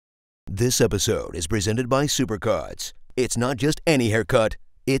This episode is presented by Supercuts. It's not just any haircut,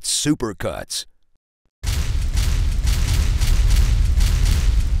 it's Supercuts.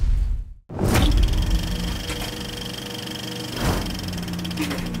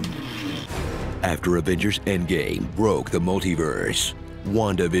 After Avengers Endgame broke the multiverse,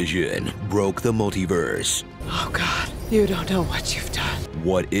 WandaVision broke the multiverse. Oh God, you don't know what you've done.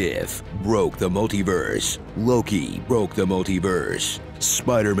 What If broke the multiverse. Loki broke the multiverse.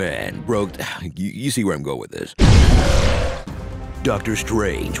 Spider-Man broke... You see where I'm going with this. Doctor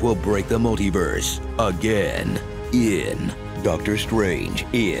Strange will break the multiverse again in Doctor Strange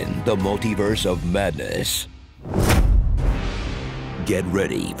in the Multiverse of Madness. Get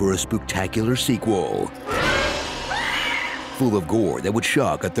ready for a spectacular sequel full of gore that would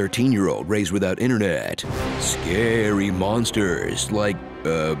shock a 13-year-old raised without internet. Scary monsters like,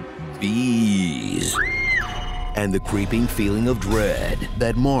 bees. And the creeping feeling of dread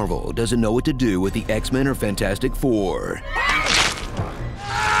that Marvel doesn't know what to do with the X-Men or Fantastic Four.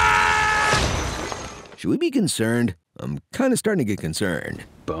 Should we be concerned? I'm kind of starting to get concerned.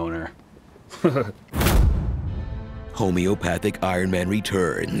 Boner. Homeopathic Iron Man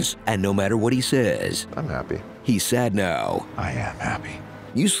returns, and no matter what he says, I'm happy. He's sad now. I am happy.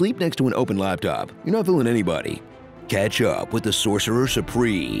 You sleep next to an open laptop. You're not fooling anybody. Catch up with the Sorcerer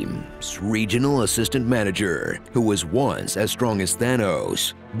Supreme's regional assistant manager, who was once as strong as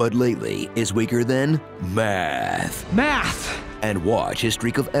Thanos, but lately is weaker than math. Math! And watch his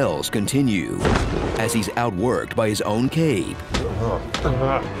streak of L's continue as he's outworked by his own cape.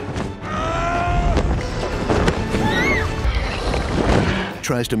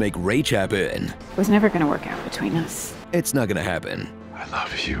 Tries to make rage happen. It was never gonna work out between us. It's not gonna happen. I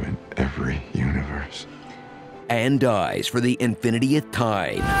love you in every universe. And dies for the infinitieth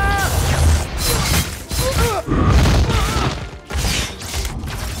time.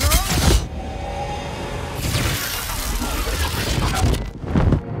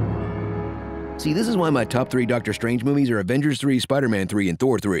 See, this is why my top 3 Doctor Strange movies are Avengers 3, Spider-Man 3, and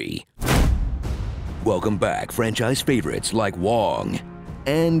Thor 3. Welcome back, franchise favorites like Wong.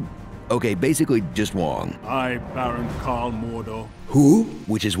 And, okay, basically just Wong. I, Baron Karl Mordo. Who?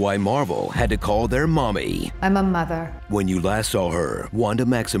 Which is why Marvel had to call their mommy. I'm a mother. When you last saw her, Wanda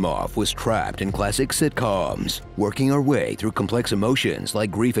Maximoff was trapped in classic sitcoms, working her way through complex emotions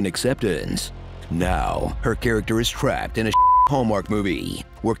like grief and acceptance. Now, her character is trapped in a Hallmark movie,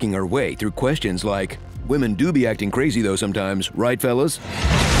 working her way through questions like, women do be acting crazy though sometimes, right fellas?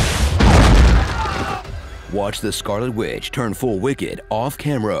 Watch the Scarlet Witch turn full wicked off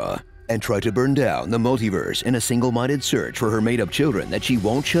camera and try to burn down the multiverse in a single-minded search for her made-up children that she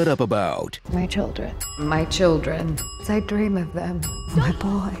won't shut up about. My children. My children. I dream of them. My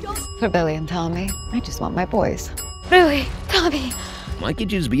boys. For Billy and Tommy. I just want my boys. Billy, Tommy. Why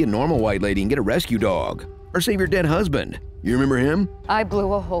can't you just be a normal white lady and get a rescue dog? Or save your dead husband? You remember him? I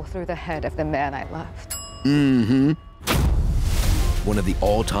blew a hole through the head of the man I loved. Mm-hmm. One of the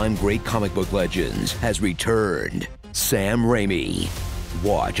all-time great comic book legends has returned. Sam Raimi.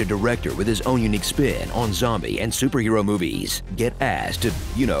 Watch a director with his own unique spin on zombie and superhero movies get asked to,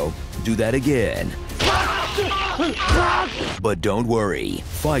 do that again. But don't worry,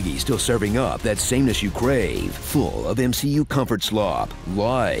 Feige's still serving up that sameness you crave, full of MCU comfort slop,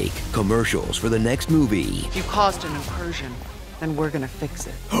 like commercials for the next movie. You caused an incursion, and we're gonna fix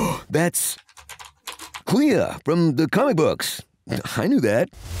it. That's Clea from the comic books. I knew that.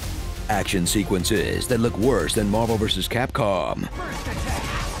 Action sequences that look worse than Marvel vs. Capcom.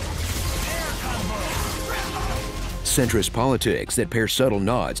 Centrist politics that pair subtle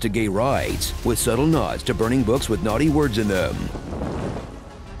nods to gay rights with subtle nods to burning books with naughty words in them.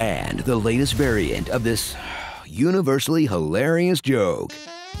 And the latest variant of this universally hilarious joke.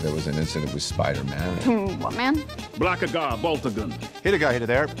 There was an incident with Spider-Man. What man? Blackagar, Boltagun. Hit a guy, hit a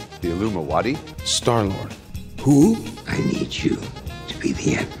there. The Illumawati. Star-Lord. Who? I need you to be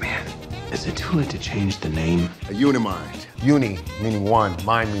the Ant-Man. Is it too late to change the name? A Unimind. Uni, meaning one.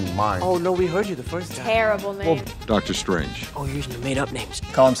 Mind, meaning mind. Oh, no, we heard you the first time. Terrible name. Doctor Strange. Oh, you're using the made-up names.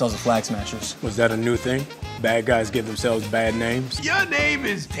 Call themselves the Flag Smashers. Was that a new thing? Bad guys give themselves bad names? Your name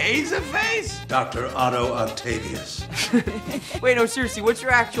is Taserface? Dr. Otto Octavius. Wait, no, seriously, what's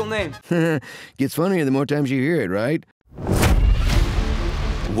your actual name? Gets funnier the more times you hear it, right?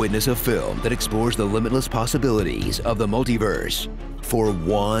 Witness a film that explores the limitless possibilities of the multiverse for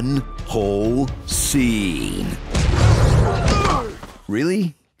one whole scene.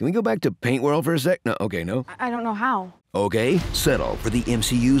 Really? Can we go back to Paint World for a sec? No, okay, no. I don't know how. Okay, settle for the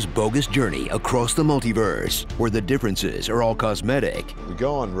MCU's bogus journey across the multiverse, where the differences are all cosmetic. We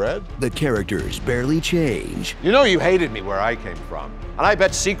go on red? The characters barely change. You know you hated me where I came from. And I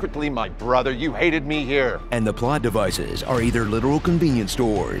bet secretly, my brother, you hated me here. And the plot devices are either literal convenience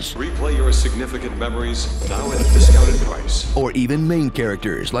stores, replay your significant memories, now at a discounted price, or even main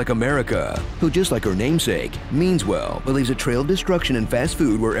characters like America, who, just like her namesake, means well but leaves a trail of destruction and fast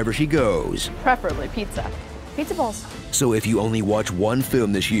food wherever she goes. Preferably pizza. Pizza balls. So if you only watch one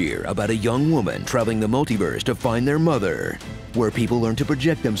film this year about a young woman traveling the multiverse to find their mother, where people learn to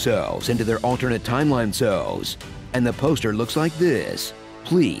project themselves into their alternate timeline selves, and the poster looks like this,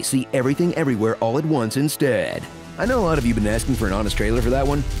 please see Everything Everywhere All at Once instead. I know a lot of you have been asking for an honest trailer for that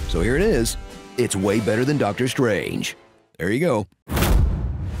one, so here it is. It's way better than Doctor Strange. There you go.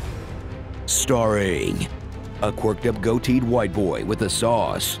 Starring a quirked up goateed white boy with a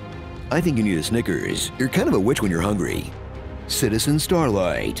sauce. I think you need a Snickers. You're kind of a witch when you're hungry. Citizen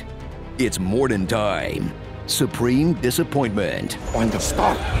Starlight. It's Morden time. Supreme Disappointment. Wanda,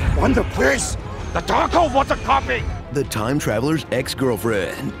 stop. Wanda, please. The taco wants a copy. The Time Traveler's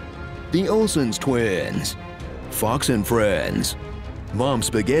Ex-Girlfriend. The Olsen's Twins. Fox and Friends. Mom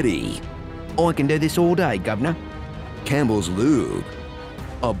Spaghetti. Oh, I can do this all day, Governor. Campbell's Lube.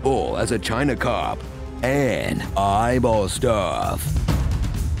 A Bull as a China Cop. And Eyeball Stuff.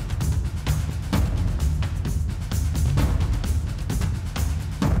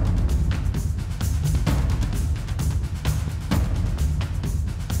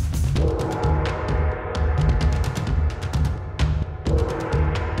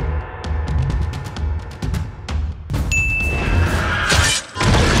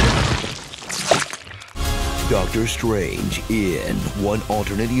 Doctor Strange in one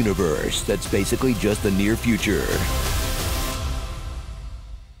alternate universe that's basically just the near future.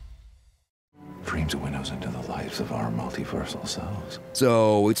 Dreams are windows into the lives of our multiversal selves.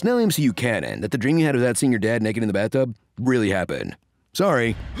 So it's now MCU canon that the dream you had without seeing your dad naked in the bathtub really happened.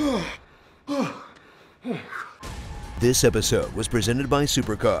 Sorry. This episode was presented by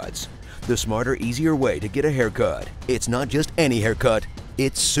Supercuts, the smarter, easier way to get a haircut. It's not just any haircut,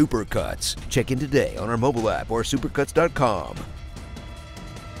 it's Supercuts. Check in today on our mobile app or supercuts.com.